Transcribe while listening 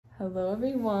Hello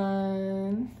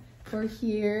everyone. We're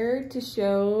here to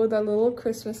show the little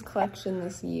Christmas collection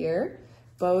this year.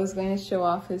 Bo is going to show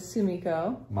off his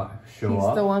Sumikko. He's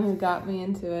the one who got me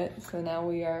into it, so now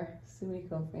we are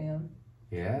Sumikko fans.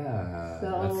 Yeah,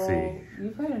 so, let's see.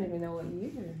 You probably don't even know what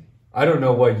year. I don't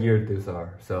know what year these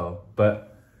are,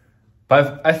 but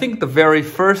I think the very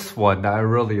first one that I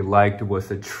really liked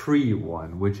was a tree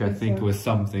one, which I think was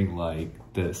something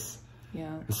like this.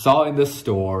 Yeah. I saw in the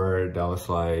store that was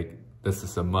like, this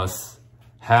is a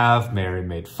must-have. Mary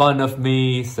made fun of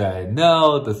me, said,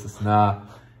 no, this is not,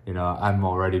 you know, I'm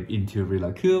already into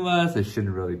Rilakkuma, so it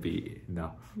shouldn't really be, you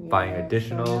know, buying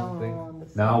additional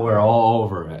things. Now we're all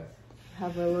over it.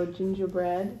 Have a little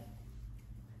gingerbread.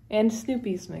 And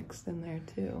Snoopy's mixed in there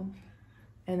too.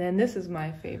 And then this is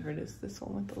my favorite, is this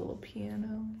one with the little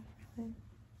piano.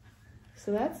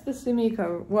 So that's the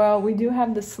Sumikko. Well, we do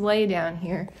have the sleigh down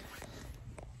here.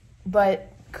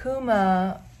 But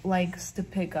Kuma likes to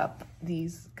pick up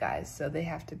these guys, so they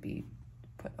have to be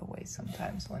put away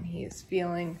sometimes when he is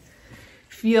feeling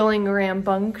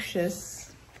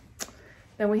rambunctious.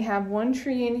 Then we have one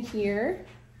tree in here,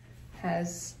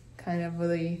 has kind of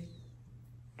really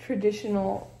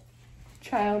traditional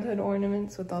childhood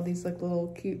ornaments with all these like little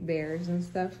cute bears and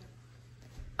stuff.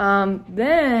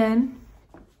 Then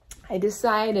I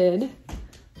decided,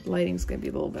 lighting's gonna be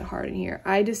a little bit hard in here.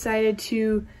 I decided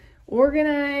to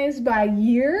organize by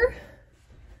year.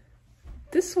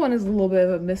 This one is a little bit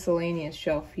of a miscellaneous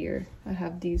shelf here. I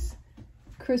have these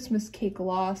Christmas cake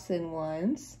Lawson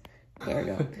ones. There we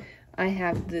go. I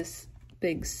have this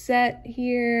big set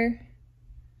here.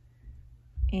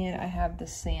 And I have the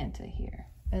Santa here.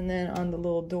 And then on the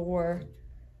little door,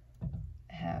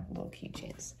 I have little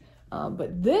keychains.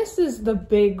 But this is the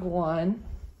big one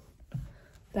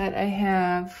that I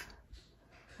have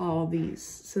all these.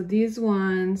 So these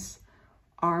ones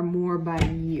are more by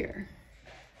year.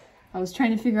 I was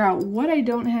trying to figure out what I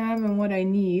don't have and what I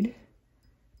need.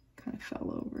 Kind of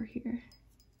fell over here.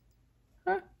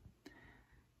 Huh.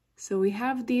 So we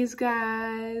have these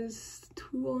guys,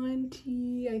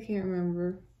 20, I can't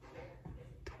remember,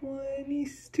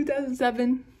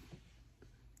 2007,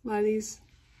 a lot of these.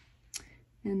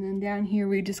 And then down here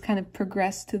we just kind of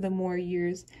progress to the more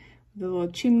years, the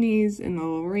little chimneys and the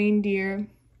little reindeer.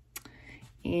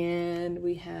 And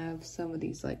we have some of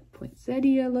these like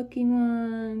poinsettia looking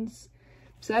ones.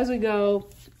 So as we go,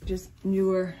 just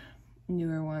newer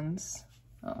ones.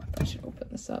 Oh, I should open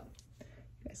this up. You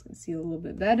guys can see a little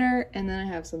bit better. And then I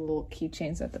have some little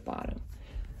keychains at the bottom.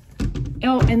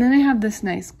 Oh, and then I have this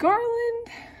nice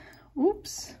garland.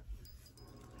 Oops.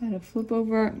 I had to flip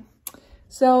over.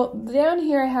 So down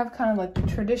here I have kind of like the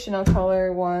traditional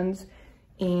color ones.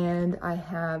 And I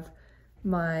have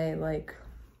my like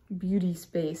beauty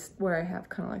space where I have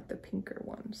kind of like the pinker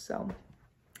ones. So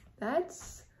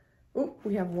that's, oh,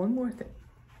 we have one more thing.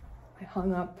 I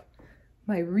hung up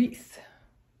my wreath,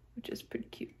 which is pretty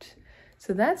cute.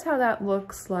 So that's how that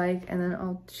looks like, and then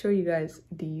I'll show you guys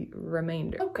the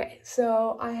remainder. Okay,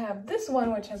 so I have this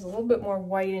one, which has a little bit more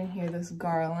white in here, this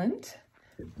garland,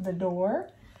 the door,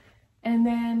 and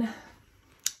then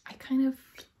I kind of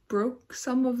broke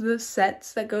some of the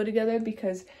sets that go together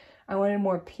because I wanted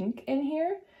more pink in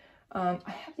here. I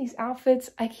have these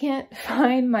outfits. I can't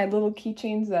find my little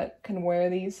keychains that can wear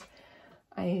these.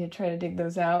 I need to try to dig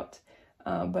those out.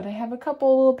 But I have a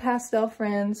couple little pastel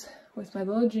friends with my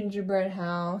little gingerbread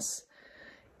house.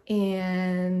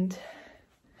 And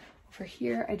over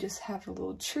here, I just have a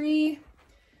little tree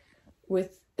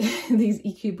with these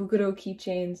Ikebukuro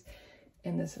keychains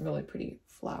and this really pretty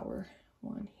flower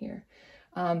one here.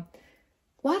 A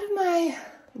lot of my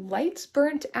lights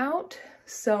burnt out,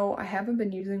 so I haven't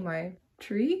been using my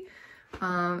tree.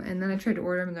 And then I tried to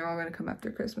order them and they're all gonna come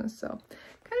after Christmas, so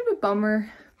kind of a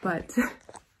bummer, but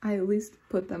I at least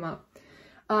put them up.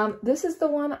 This is the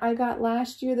one I got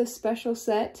last year, the special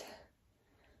set.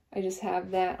 I just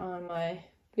have that on my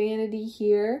vanity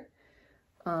here.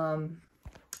 And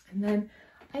then,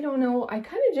 I don't know, I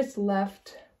kind of just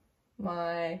left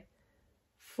my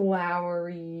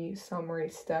flowery, summery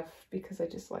stuff because I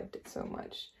just liked it so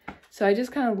much. So I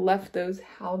just kind of left those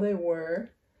how they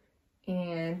were.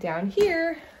 And down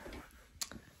here,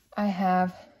 I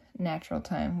have Natural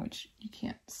Time, which you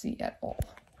can't see at all.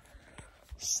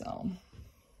 So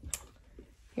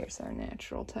here's our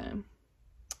Natural Time.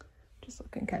 Just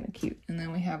looking kind of cute. And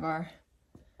then we have our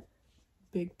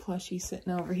big plushie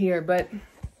sitting over here. But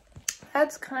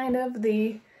that's kind of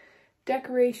the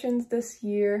decorations this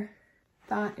year.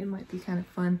 Thought it might be kind of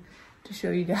fun to show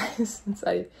you guys since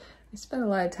I spent a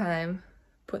lot of time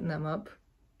putting them up.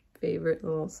 Favorite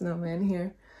little snowman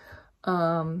here.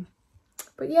 But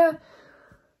yeah,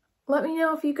 let me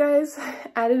know if you guys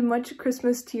added much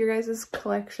Christmas to your guys'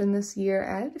 collection this year.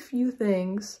 I added a few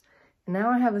things, and now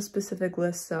I have a specific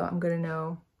list, so I'm gonna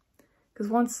know. Because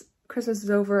once Christmas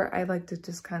is over, I like to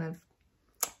just kind of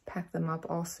pack them up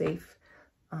all safe.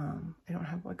 I don't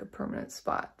have like a permanent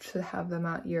spot to have them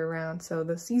out year round. So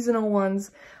the seasonal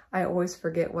ones, I always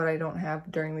forget what I don't have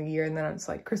during the year. And then it's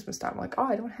like Christmas time, I'm like, oh,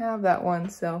 I don't have that one.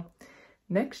 So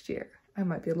next year, I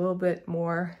might be a little bit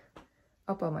more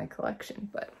up on my collection,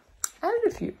 but I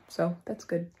added a few, so that's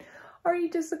good.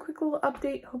 Alright, just a quick little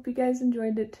update. Hope you guys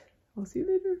enjoyed it. I'll see you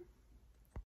later.